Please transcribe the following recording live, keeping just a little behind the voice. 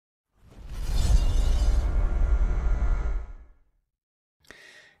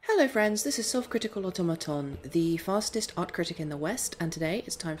Hello friends, this is Self-Critical Automaton, the fastest art critic in the West, and today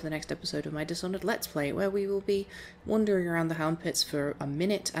it's time for the next episode of my Dishonored Let's Play, where we will be wandering around the Hound Pits for a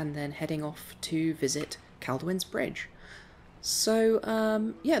minute and then heading off to visit Caldwin's Bridge.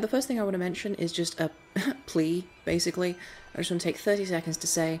 So, yeah, the first thing I want to mention is just a plea, basically. I just want to take 30 seconds to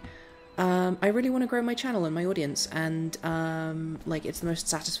say, I really want to grow my channel and my audience, and, it's the most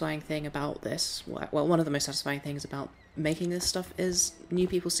satisfying thing about this. Well, one of the most satisfying things about making this stuff is new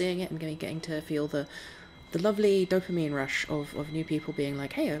people seeing it and getting to feel the lovely dopamine rush of new people being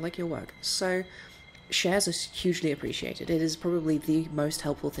like, hey, I like your work. So, shares are hugely appreciated. It is probably the most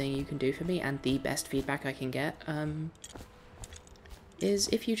helpful thing you can do for me, and the best feedback I can get, is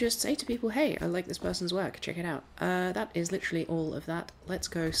if you just say to people, hey, I like this person's work, check it out. That is literally all of that. Let's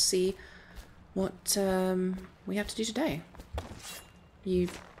go see what we have to do today.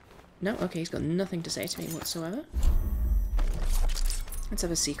 No? Okay, he's got nothing to say to me whatsoever. Let's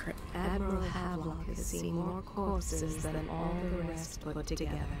have a secret. Admiral Havelock has seen more corpses than all the rest put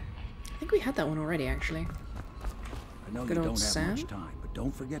together. I think we had that one already, actually. I know Good you old don't have Sam. much time, but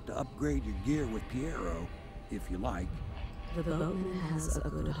don't forget to upgrade your gear with Piero, if you like. The boatman has a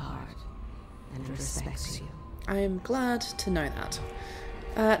good heart and respects you. I am glad to know that.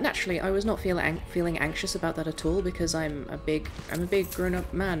 Naturally, I was not feeling anxious about that at all, because I'm a big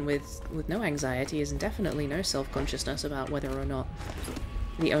grown-up man with no anxieties and definitely no self-consciousness about whether or not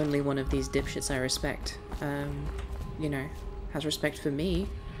the only one of these dipshits I respect, has respect for me.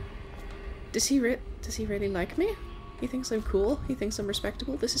 Does he really like me? He thinks I'm cool? He thinks I'm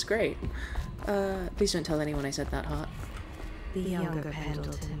respectable? This is great. Please don't tell anyone I said that, Heart. The younger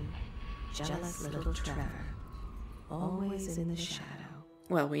Pendleton, jealous little Trevor, always in the shadow.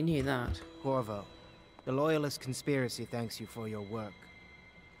 Well, we knew that. Corvo, the Loyalist conspiracy thanks you for your work.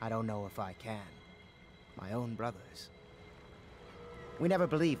 I don't know if I can. My own brothers. We never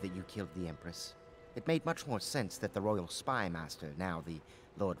believed that you killed the Empress. It made much more sense that the Royal Spy Master, now the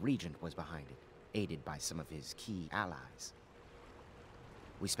Lord Regent, was behind it, aided by some of his key allies.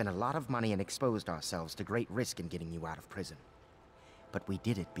 We spent a lot of money and exposed ourselves to great risk in getting you out of prison. But we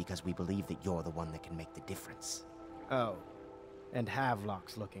did it because we believe that you're the one that can make the difference. Oh, and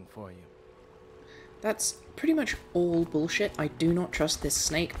Havelock's looking for you. That's pretty much all bullshit. I do not trust this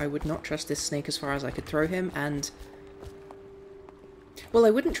snake. I would not trust this snake as far as I could throw him, and... well, I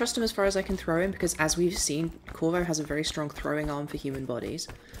wouldn't trust him as far as I can throw him, because as we've seen, Corvo has a very strong throwing arm for human bodies.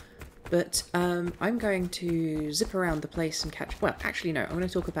 But, I'm going to zip around the place and catch... well, actually no, I'm going to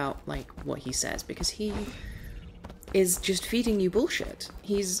talk about, what he says, because he is just feeding you bullshit.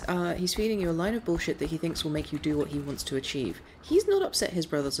 He's feeding you a line of bullshit that he thinks will make you do what he wants to achieve. He's not upset his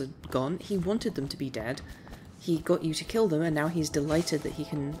brothers are gone. He wanted them to be dead. He got you to kill them, and now he's delighted that he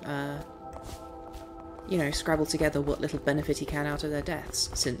can, scrabble together what little benefit he can out of their deaths,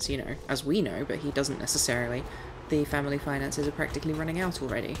 since, as we know, but he doesn't necessarily, the family finances are practically running out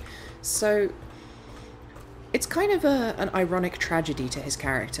already. So it's kind of an ironic tragedy to his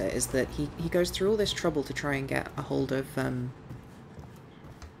character, is that he goes through all this trouble to try and get a hold of the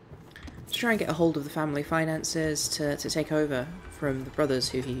family finances, to take over from the brothers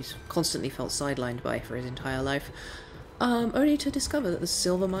who he's constantly felt sidelined by for his entire life, only to discover that the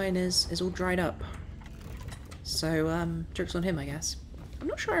silver mine is all dried up. So, joke's on him, I guess. I'm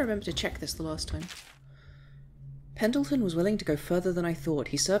not sure I remember to check this the last time. Pendleton was willing to go further than I thought.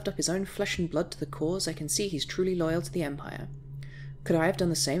 He served up his own flesh and blood to the cause. I can see he's truly loyal to the Empire. Could I have done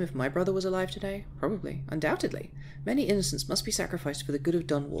the same if my brother was alive today? Probably. Undoubtedly. Many innocents must be sacrificed for the good of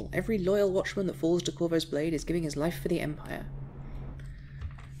Dunwall. Every loyal watchman that falls to Corvo's blade is giving his life for the Empire.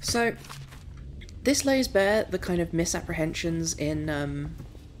 So, this lays bare the kind of misapprehensions in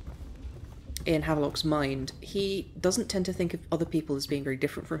Havelock's mind. He doesn't tend to think of other people as being very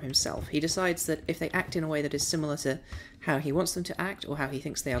different from himself. He decides that if they act in a way that is similar to how he wants them to act, or how he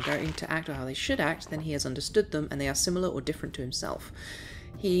thinks they are going to act, or how they should act, then he has understood them, and they are similar or different to himself.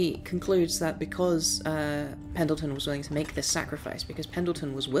 He concludes that because Pendleton was willing to make this sacrifice, because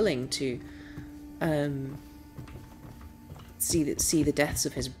Pendleton was willing to see the deaths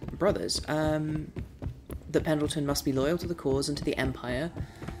of his brothers, that Pendleton must be loyal to the cause and to the Empire,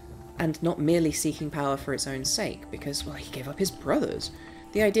 and not merely seeking power for its own sake, because, well, he gave up his brothers.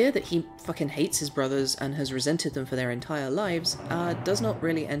 The idea that he fucking hates his brothers and has resented them for their entire lives does not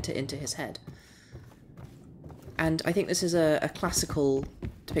really enter into his head. And I think this is a classical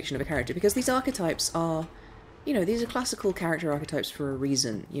depiction of a character, because these archetypes are, these are classical character archetypes for a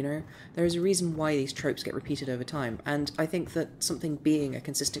reason, There is a reason why these tropes get repeated over time, and I think that something being a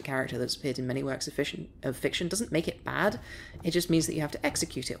consistent character that's appeared in many works of fiction doesn't make it bad, it just means that you have to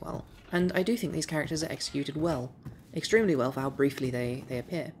execute it well. And I do think these characters are executed well extremely well for how briefly they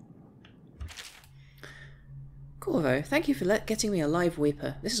appear. Corvo, thank you for getting me a live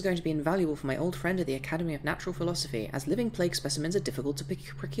weeper. This is going to be invaluable for my old friend at the Academy of Natural Philosophy, as living plague specimens are difficult to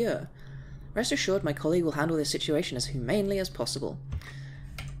procure. Rest assured my colleague will handle this situation as humanely as possible.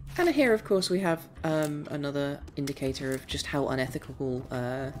 And here, of course, we have another indicator of just how unethical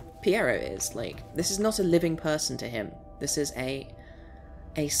Piero is. Like, this is not a living person to him. This is a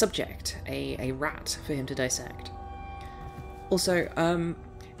subject, a rat for him to dissect. Also,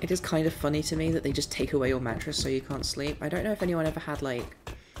 it is kind of funny to me that they just take away your mattress so you can't sleep. I don't know if anyone ever had, like,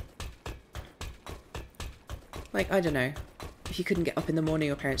 I don't know, if you couldn't get up in the morning,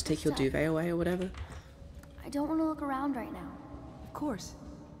 your parents take your duvet away or whatever. I don't want to look around right now. Of course.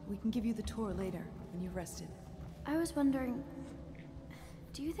 We can give you the tour later, when you've rested. I was wondering,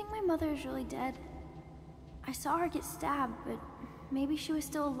 do you think my mother is really dead? I saw her get stabbed, but maybe she was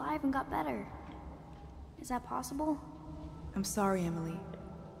still alive and got better. Is that possible? I'm sorry, Emily.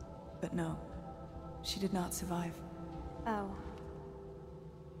 But no, she did not survive. Oh.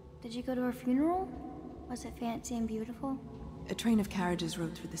 Did you go to her funeral? Was it fancy and beautiful? A train of carriages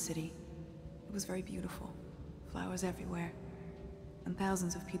rode through the city. It was very beautiful. Flowers everywhere. And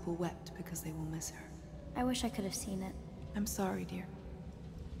thousands of people wept because they will miss her. I wish I could have seen it. I'm sorry, dear.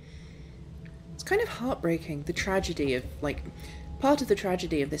 It's kind of heartbreaking, the tragedy of, like, part of the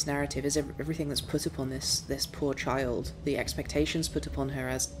tragedy of this narrative is everything that's put upon this poor child, the expectations put upon her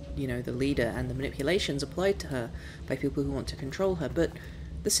as, you know, the leader, and the manipulations applied to her by people who want to control her. But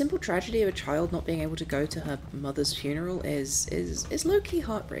the simple tragedy of a child not being able to go to her mother's funeral is low-key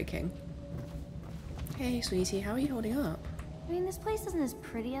heartbreaking. Hey, sweetie, how are you holding up? I mean, this place isn't as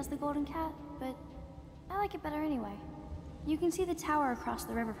pretty as the Golden Cat, but I like it better anyway. You can see the tower across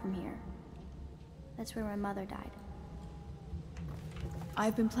the river from here. That's where my mother died.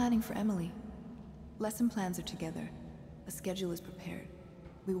 I've been planning for Emily. Lesson plans are together. A schedule is prepared.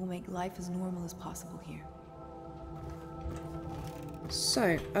 We will make life as normal as possible here.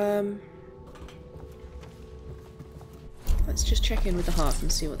 So, let's just check in with the hearth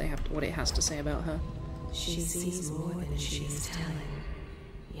and see what it has to say about her. She sees more than she is telling.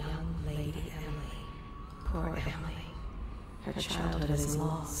 Young Lady Emily. Poor Emily. Her childhood is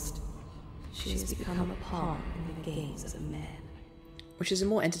lost. She has become a pawn in the games of men. Which is a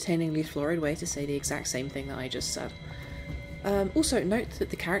more entertainingly florid way to say the exact same thing that I just said. Also, note that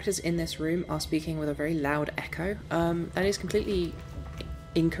the characters in this room are speaking with a very loud echo. That is completely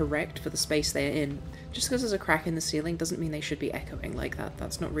incorrect for the space they're in. Just because there's a crack in the ceiling doesn't mean they should be echoing like that.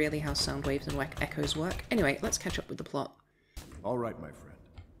 That's not really how sound waves and echoes work. Anyway, let's catch up with the plot. All right, my friend.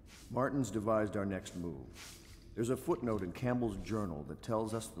 Martin's devised our next move. There's a footnote in Campbell's journal that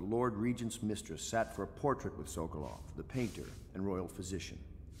tells us the Lord Regent's mistress sat for a portrait with Sokolov, the painter and royal physician.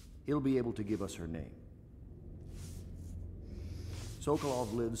 He'll be able to give us her name.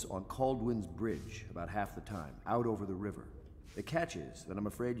 Sokolov lives on Caldwin's Bridge about half the time, out over the river. The catch is that I'm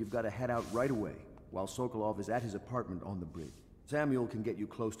afraid you've got to head out right away, while Sokolov is at his apartment on the bridge. Samuel can get you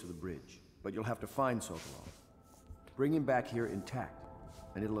close to the bridge, but you'll have to find Sokolov. Bring him back here intact,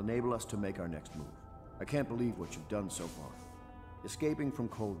 and it'll enable us to make our next move. I can't believe what you've done so far. Escaping from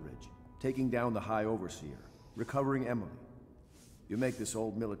Coldridge, taking down the High Overseer, recovering Emily. You make this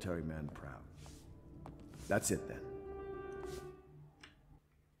old military man proud. That's it then.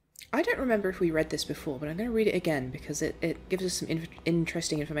 I don't remember if we read this before, but I'm going to read it again because it gives us some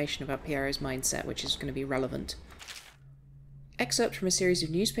interesting information about Piero's mindset, which is going to be relevant. Excerpt from a series of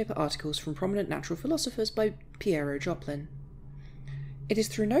newspaper articles from prominent natural philosophers by Piero Joplin. It is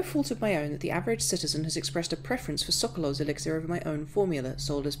through no fault of my own that the average citizen has expressed a preference for Sokolov's elixir over my own formula,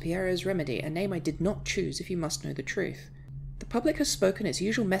 sold as Piero's remedy, a name I did not choose if you must know the truth. The public has spoken its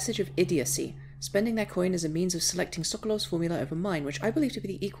usual message of idiocy, spending their coin as a means of selecting Sokolov's formula over mine, which I believe to be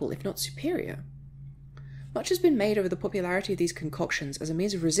the equal, if not superior. Much has been made over the popularity of these concoctions as a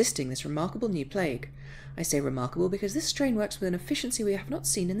means of resisting this remarkable new plague. I say remarkable because this strain works with an efficiency we have not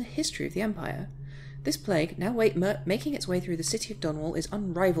seen in the history of the Empire. This plague, now making its way through the city of Donwall, is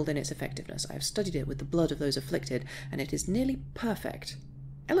unrivaled in its effectiveness. I have studied it with the blood of those afflicted, and it is nearly perfect.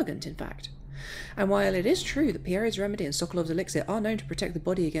 Elegant, in fact. And while it is true that Piero's remedy and Sokolov's elixir are known to protect the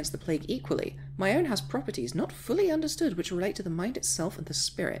body against the plague equally, my own has properties not fully understood which relate to the mind itself and the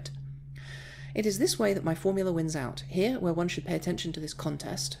spirit. It is this way that my formula wins out, here where one should pay attention to this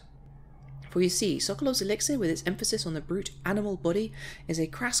contest. For you see, Sokolov's elixir, with its emphasis on the brute animal body, is a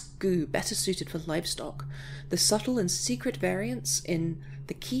crass goo better suited for livestock. The subtle and secret variants in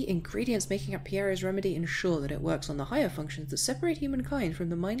the key ingredients making up Piero's remedy ensure that it works on the higher functions that separate humankind from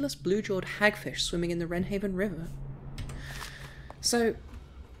the mindless blue-jawed hagfish swimming in the Wrenhaven River. So,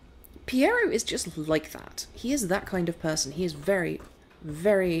 Piero is just like that. He is that kind of person. He is very,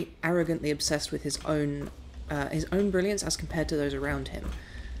 very arrogantly obsessed with his own brilliance as compared to those around him.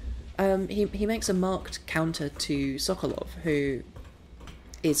 He makes a marked counter to Sokolov, who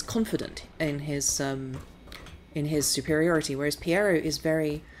is confident in his superiority, whereas Piero is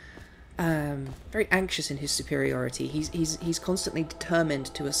very anxious in his superiority. He's constantly determined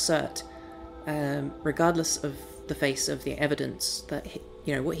to assert, regardless of the face of the evidence, that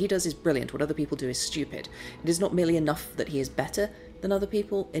what he does is brilliant. What other people do is stupid. It is not merely enough that he is better than other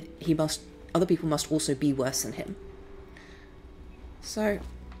people. Other people must also be worse than him. So,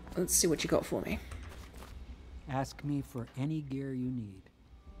 let's see what you got for me. Ask me for any gear you need.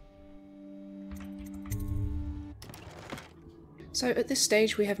 So at this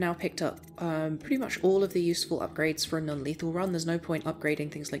stage we have now picked up pretty much all of the useful upgrades for a non-lethal run. There's no point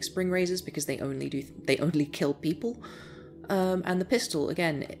upgrading things like spring razors because they only kill people. And the pistol,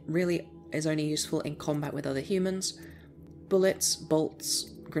 again, it really is only useful in combat with other humans. Bullets,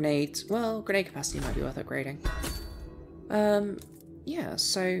 bolts, grenades. Well, grenade capacity might be worth upgrading. Yeah,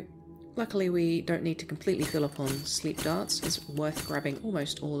 so luckily we don't need to completely fill up on sleep darts. It's worth grabbing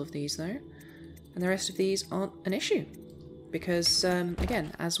almost all of these though. And the rest of these aren't an issue. Because,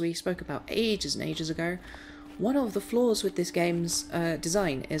 again, as we spoke about ages and ages ago, one of the flaws with this game's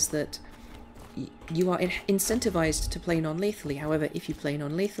design is that you are incentivized to play non-lethally. However, if you play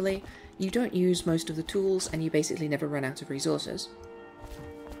non-lethally, you don't use most of the tools and you basically never run out of resources.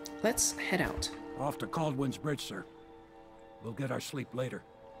 Let's head out. Off to Caldwin's Bridge, sir. We'll get our sleep later.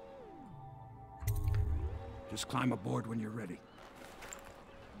 Just climb aboard when you're ready.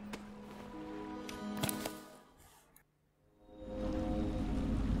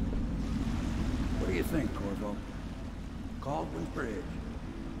 What do you think, Corvo? Caldwin's Bridge.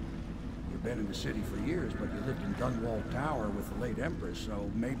 You've been in the city for years, but you lived in Dunwall Tower with the late Empress,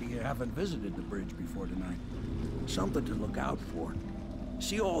 so maybe you haven't visited the bridge before tonight. Something to look out for.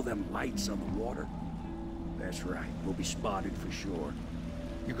 See all them lights on the water? That's right, we'll be spotted for sure.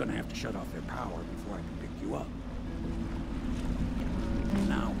 You're gonna have to shut off their power before I can pick you up.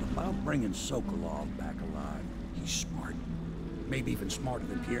 Now, about bringing Sokolov back alive, he's smart. Maybe even smarter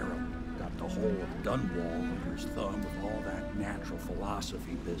than Piero. Got the whole of Dunwall under his thumb with all that natural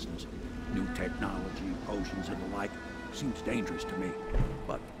philosophy business. New technology, potions and the like. Seems dangerous to me.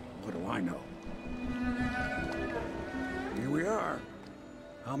 But what do I know? Here we are.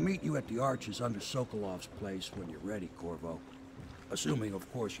 I'll meet you at the arches under Sokolov's place when you're ready, Corvo. Assuming,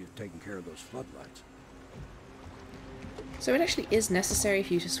 of course, you've taken care of those floodlights. So it actually is necessary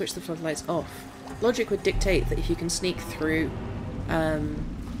for you to switch the floodlights off. Logic would dictate that if you can sneak through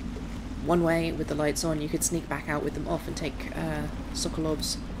one way with the lights on, you could sneak back out with them off and take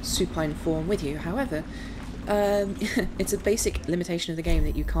Sokolov's supine form with you. However, it's a basic limitation of the game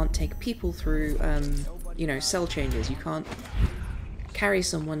that you can't take people through, cell changes. You can't carry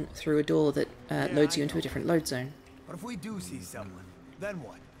someone through a door that loads you into a different load zone. But if we do see someone, then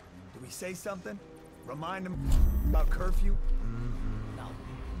what? Do we say something? Remind them about curfew? No,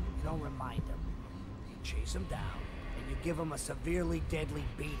 you don't remind them. You chase them down, and you give them a severely deadly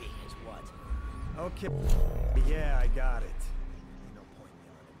beating, is what? Okay. Yeah, I got it. Ain't no point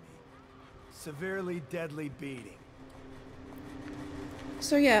yelling at me. Severely deadly beating.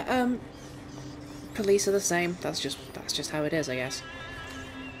 So yeah, police are the same. That's just how it is, I guess.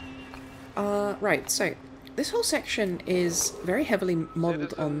 Right, so this whole section is very heavily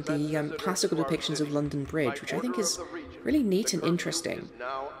modelled on the classical depictions of London Bridge, which I think is really neat and interesting.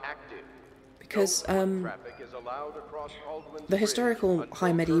 Because the historical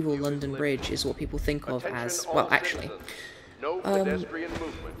high medieval London Bridge is what people think of as, well, actually, no pedestrian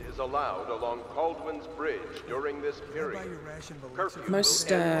movement is allowed along Caldwin's Bridge during this period.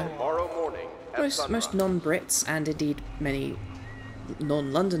 Most non-Brits, and indeed many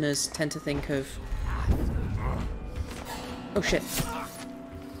non-Londoners, tend to think of... Oh shit.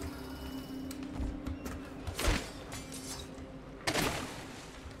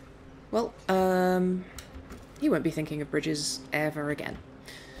 Well, he won't be thinking of bridges ever again.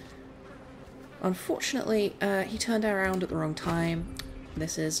 Unfortunately, he turned around at the wrong time.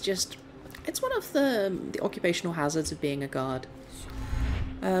 This is just... it's one of the occupational hazards of being a guard.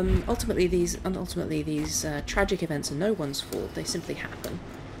 Ultimately these tragic events are no one's fault, they simply happen.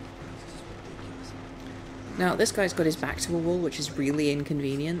 Now, this guy's got his back to a wall, which is really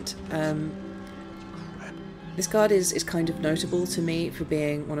inconvenient. This guard is kind of notable to me for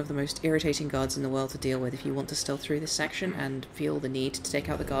being one of the most irritating guards in the world to deal with if you want to stealth through this section and feel the need to take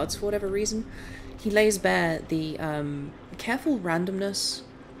out the guards for whatever reason. He lays bare the careful randomness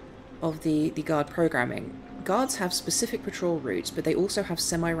of the guard programming, guards have specific patrol routes, but they also have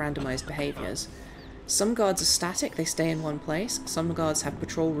semi-randomized behaviors. Some guards are static, they stay in one place. Some guards have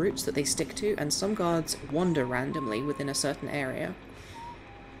patrol routes that they stick to, and some guards wander randomly within a certain area.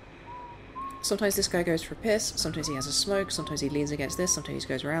 Sometimes this guy goes for a piss, sometimes he has a smoke, sometimes he leans against this, sometimes he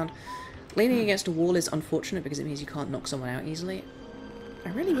goes around. Leaning against a wall is unfortunate because it means you can't knock someone out easily. I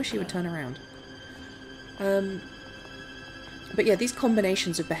really wish he would turn around. But yeah, these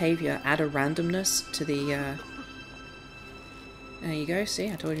combinations of behavior add a randomness to the... There you go,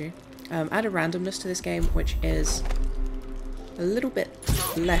 see, I told you. Add a randomness to this game, which is a little bit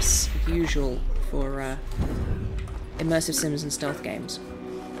less usual for immersive sims and stealth games.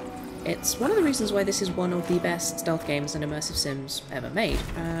 It's one of the reasons why this is one of the best stealth games and immersive sims ever made.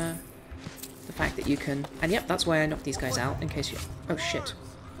 The fact that you can... And yep, that's why I knocked these guys out, in case you... Oh shit.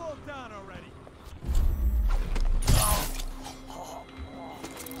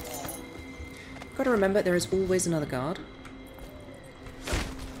 Gotta remember, there is always another guard.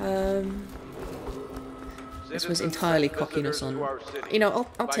 This was entirely cockiness on... You know,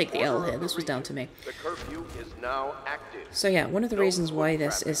 I'll take the L here, this was down to me. So yeah, one of the reasons why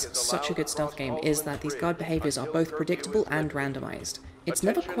this is such a good stealth game is that these guard behaviors are both predictable and randomized. It's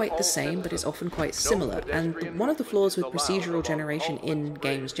never quite the same, but it's often quite similar, and one of the flaws with procedural generation in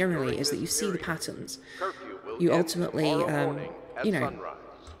games generally is that you see the patterns. You ultimately, you know,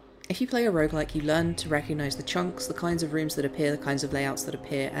 if you play a roguelike, you learn to recognize the chunks, the kinds of rooms that appear, the kinds of layouts that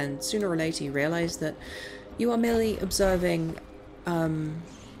appear, and sooner or later you realize that you are merely observing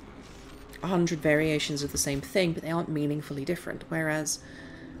 100 variations of the same thing, but they aren't meaningfully different. Whereas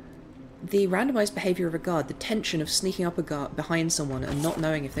the randomized behavior of a guard, the tension of sneaking up a guard behind someone and not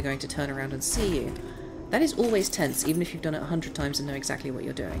knowing if they're going to turn around and see you, that is always tense, even if you've done it 100 times and know exactly what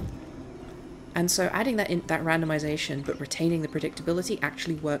you're doing. And so adding that that randomization but retaining the predictability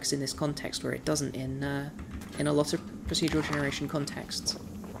actually works in this context, where it doesn't in a lot of procedural generation contexts.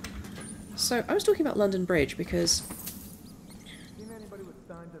 So I was talking about London Bridge because...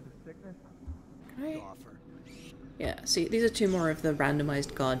 Yeah, see, these are two more of the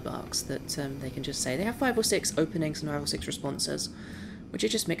randomized guard barks that they can just say. They have 5 or 6 openings and 5 or 6 responses, which are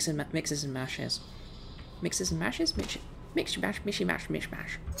just mixes and mashes. Mixes and mashes? Mix, mash, mishy, mash, mish,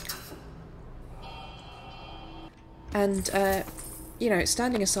 mash. And, you know,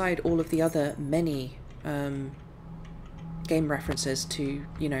 standing aside all of the other many game references to,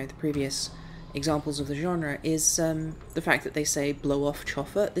 you know, the previous examples of the genre is the fact that they say blow off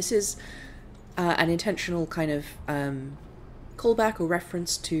choffer. This is an intentional kind of callback or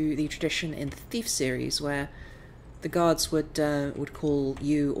reference to the tradition in the Thief series, where the guards would call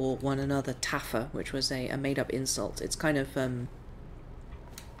you or one another taffer, which was a made-up insult. It's kind of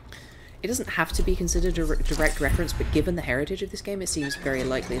it doesn't have to be considered a direct reference, but given the heritage of this game, it seems very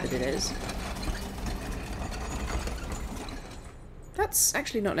likely that it is. That's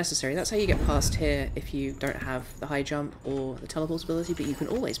actually not necessary. That's how you get past here if you don't have the high jump or the teleport ability, but you can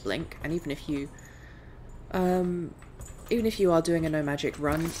always blink, and even if you are doing a no magic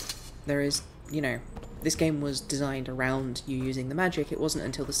run, there is, you know, this game was designed around you using the magic. It wasn't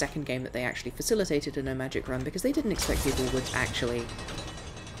until the second game that they actually facilitated a no magic run, because they didn't expect people would actually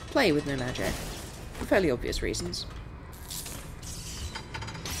play with no magic, for fairly obvious reasons.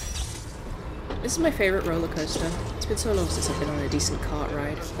 This is my favourite roller coaster. It's been so long since I've been on a decent cart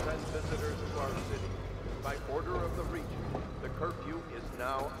ride.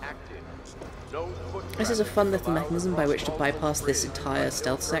 This is a fun little mechanism by which to bypass this entire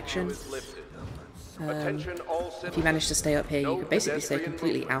stealth section. If you manage to stay up here, you can basically stay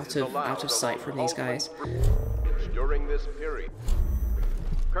completely out of sight from these guys.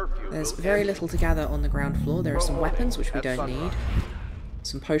 There's very little to gather on the ground floor. There are some weapons, which we don't need.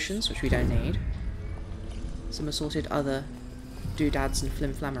 Some potions, which we don't need. Some assorted other doodads and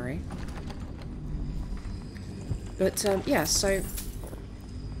flimflammery. But, yeah, so...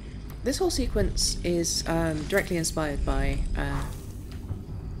 this whole sequence is directly inspired by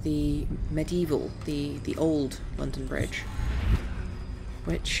the medieval, the old London Bridge.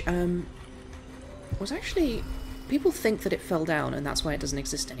 Which, was actually... people think that it fell down and that's why it doesn't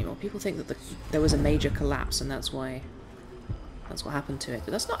exist anymore. People think that there was a major collapse and that's what happened to it,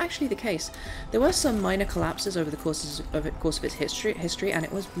 but that's not actually the case. There were some minor collapses over the course of its history, and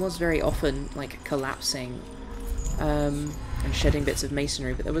it was very often like collapsing and shedding bits of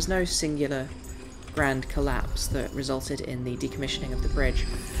masonry, but there was no singular grand collapse that resulted in the decommissioning of the bridge.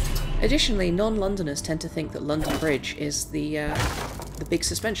 Additionally, non-Londoners tend to think that London Bridge is the big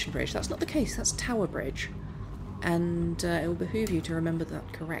suspension bridge. That's not the case. That's Tower Bridge, and it will behoove you to remember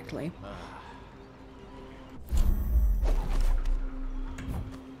that correctly.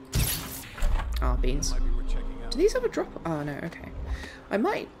 Ah, beans. Do these have a drop? Oh, no, okay. I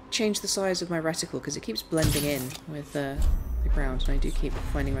might change the size of my reticle because it keeps blending in with the ground, and I do keep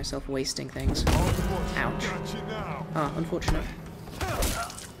finding myself wasting things. Ouch. Ah, unfortunate.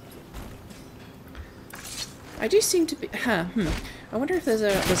 I do seem to be... I wonder if there's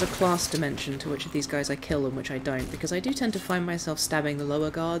a class dimension to which of these guys I kill and which I don't, because I do tend to find myself stabbing the lower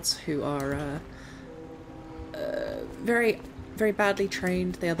guards, who are very, very badly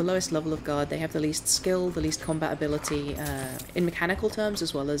trained. They are the lowest level of guard. They have the least skill, the least combat ability, in mechanical terms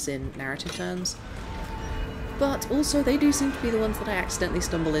as well as in narrative terms. But also they do seem to be the ones that I accidentally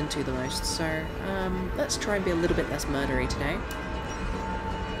stumble into the most, so let's try and be a little bit less murdery today.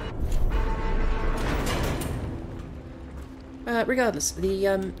 Regardless,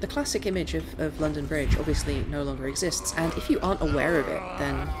 the classic image of London Bridge obviously no longer exists, and if you aren't aware of it,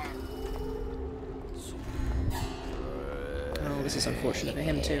 then... Oh, this is unfortunate for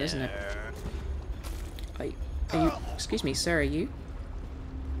him too, isn't it? Are you... Excuse me, sir, are you?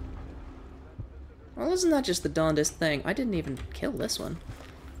 Well, isn't that just the darndest thing? I didn't even kill this one.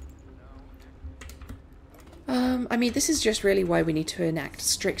 I mean, this is just really why we need to enact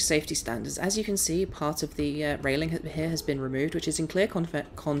strict safety standards. As you can see, part of the railing here has been removed, which is in clear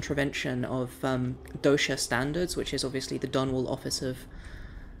contravention of DOSHA standards, which is obviously the Dunwall Office of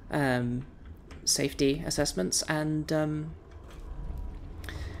Safety Assessments, and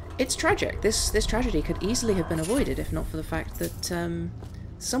it's tragic. This tragedy could easily have been avoided if not for the fact that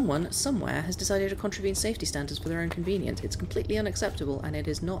someone, somewhere, has decided to contravene safety standards for their own convenience. It's completely unacceptable, and it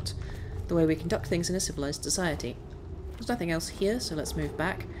is not the way we conduct things in a civilized society. There's nothing else here, so let's move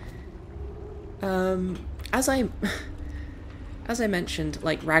back. As I mentioned,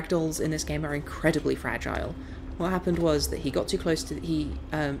 like, ragdolls in this game are incredibly fragile. What happened was that he got too close to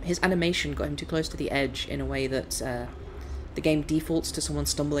his animation got him too close to the edge in a way that the game defaults to someone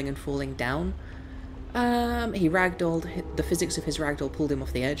stumbling and falling down. He ragdolled, the physics of his ragdoll pulled him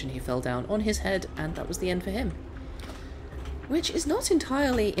off the edge and he fell down on his head, and that was the end for him. Which is not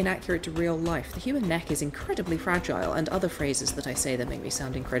entirely inaccurate to real life. The human neck is incredibly fragile, and other phrases that I say that make me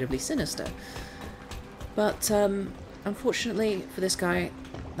sound incredibly sinister. But, unfortunately for this guy,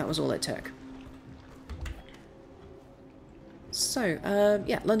 that was all it took. So,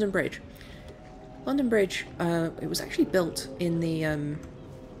 yeah, London Bridge. London Bridge, it was actually built in the,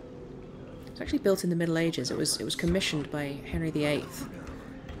 Middle Ages. It was commissioned by Henry VIII.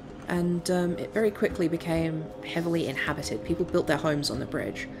 And it very quickly became heavily inhabited. People built their homes on the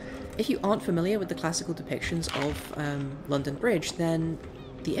bridge. If you aren't familiar with the classical depictions of London Bridge, then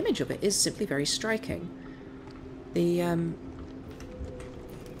the image of it is simply very striking. The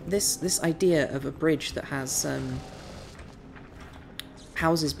this idea of a bridge that has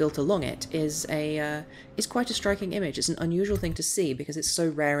houses built along it is quite a striking image. It's an unusual thing to see because it's so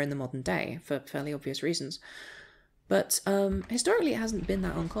rare in the modern day for fairly obvious reasons. But historically, it hasn't been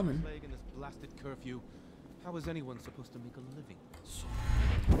that uncommon. In this blasted curfew, how is anyone supposed to make a living?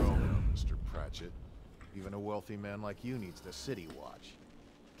 Well, Mr. Pratchett, even a wealthy man like you needs the city watch.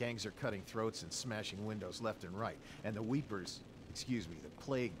 Gangs are cutting throats and smashing windows left and right, and the weepers, excuse me, the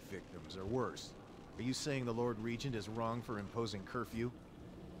plague victims are worse. Are you saying the Lord Regent is wrong for imposing curfew?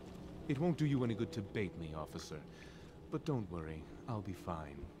 It won't do you any good to bait me, officer. But don't worry, I'll be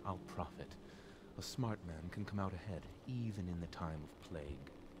fine. I'll profit. A smart man can come out ahead, even in the time of plague.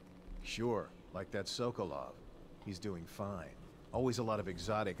 Sure, like that Sokolov. He's doing fine. Always a lot of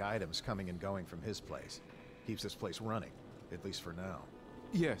exotic items coming and going from his place. Keeps this place running, at least for now.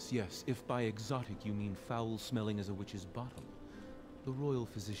 Yes, yes, if by exotic you mean foul-smelling as a witch's bottom. The royal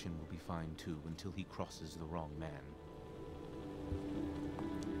physician will be fine too, until he crosses the wrong man.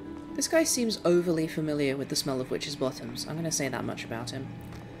 This guy seems overly familiar with the smell of witches' bottoms. I'm going to say that much about him.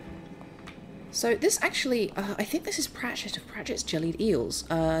 So this actually, I think this is Pratchett of Pratchett's Jellied Eels,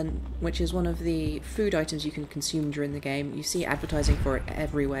 which is one of the food items you can consume during the game. You see advertising for it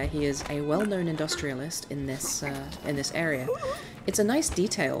everywhere. He is a well-known industrialist in this area. It's a nice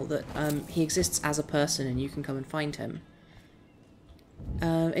detail that he exists as a person and you can come and find him.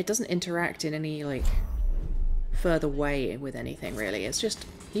 It doesn't interact in any, like, further way with anything, really. It's just,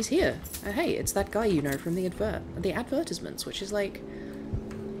 he's here. Hey, it's that guy you know from the advertisements, which is like...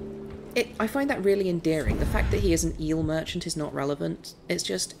 I find that really endearing. The fact that he is an eel merchant is not relevant. It's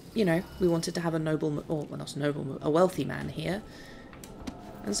just, you know, we wanted to have a noble, or well, not a noble, a wealthy man here.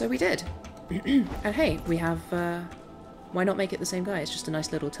 And so we did. And hey, we have, why not make it the same guy? It's just a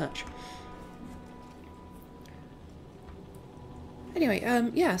nice little touch.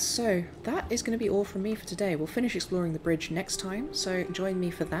 Anyway, yeah, so that is going to be all from me for today. We'll finish exploring the bridge next time, so join me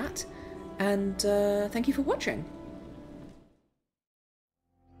for that. And thank you for watching.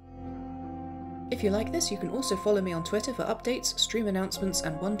 If you like this, you can also follow me on Twitter for updates, stream announcements,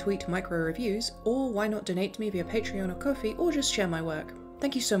 and one-tweet micro-reviews, or why not donate to me via Patreon or Ko-fi, or just share my work.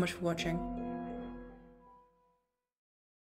 Thank you so much for watching.